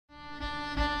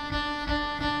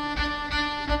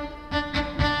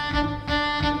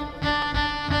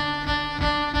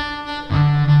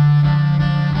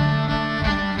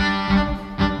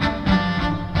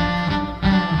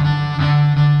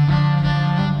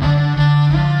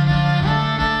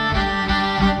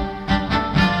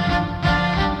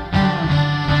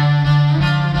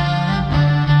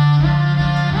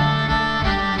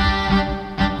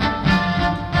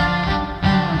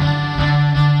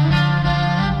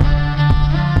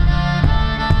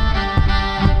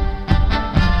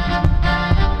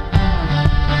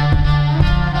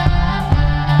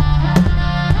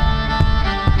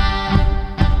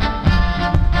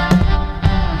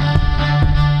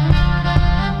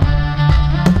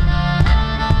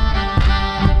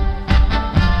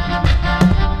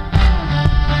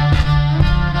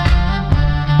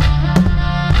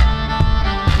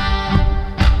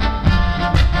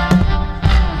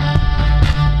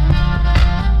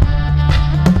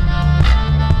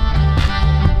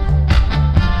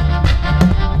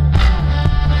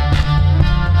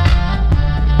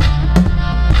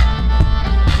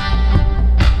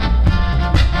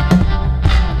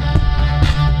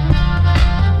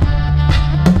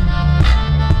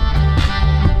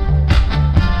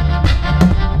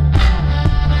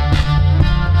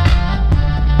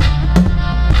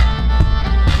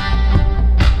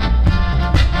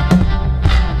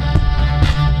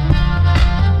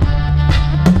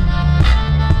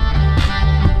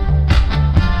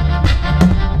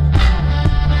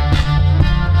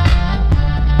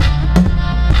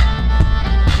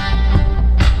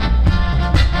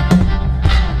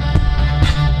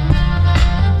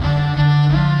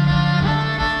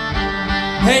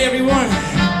Hey everyone,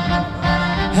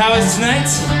 how is tonight?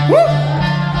 Woo!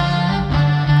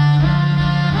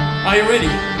 Are you ready?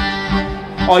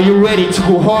 Are you ready to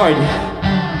go hard?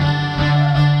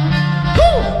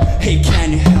 Woo! Hey,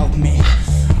 can you help me?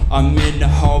 I'm in a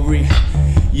hurry.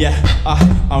 Yeah,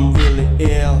 I'm really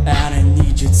ill and I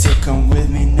need you to come with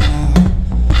me now.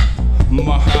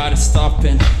 My heart is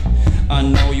stopping. I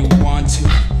know you want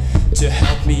to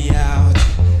help me out.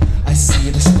 I see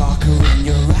the sparkle in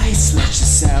your eyes. Let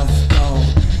yourself go.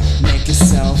 Make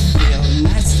yourself feel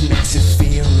nice. It makes you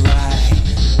feel right.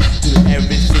 Do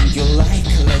everything you like.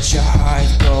 Let your heart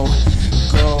go,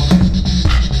 go.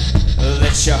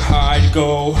 Let your heart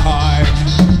go hard,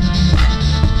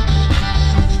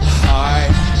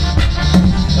 hard.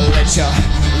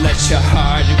 Let your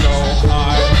heart go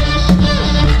hard,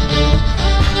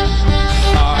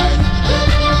 hard.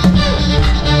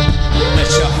 Let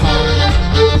your heart.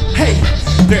 Hey,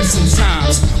 there's some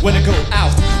times when I go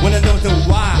out, when I don't know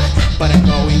why, but I'm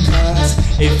going 'cause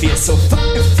it feels so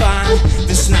fucking fine.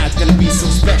 This night's gonna be so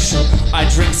special. I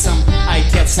drink some, I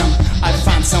get some, I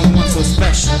find someone so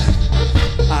special.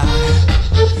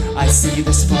 I see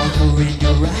the sparkle in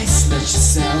your eyes. Let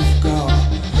yourself go.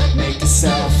 Make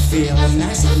yourself feel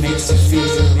nice. It makes you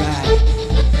feel right.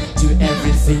 Do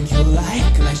everything you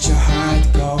like. Let your heart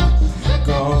go,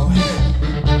 go.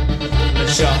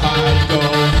 Let your heart go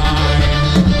hard,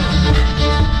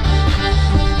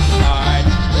 hard.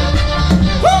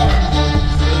 Woo!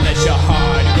 Let your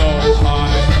heart go hard.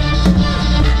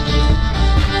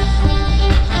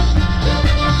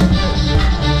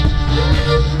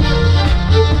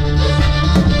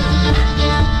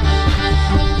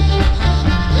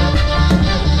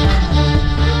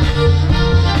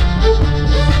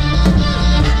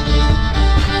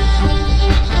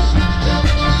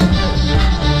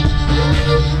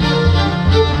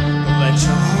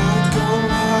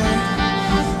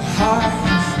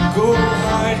 Go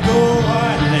hard, go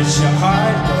hard, let your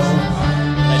heart go.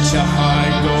 Let your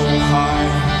heart go hard,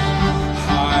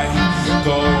 hard,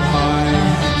 go hard.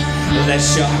 Let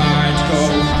your heart go.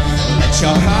 Let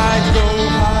your heart go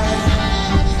hard,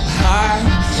 hard,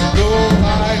 go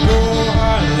hard, go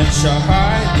hard. Let your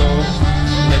heart go.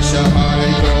 Let your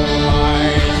heart go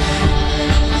hard,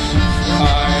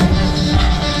 hard.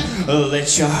 Let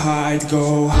your heart go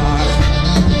hard.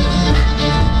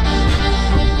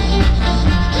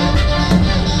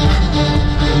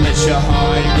 Let your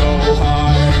heart go hard.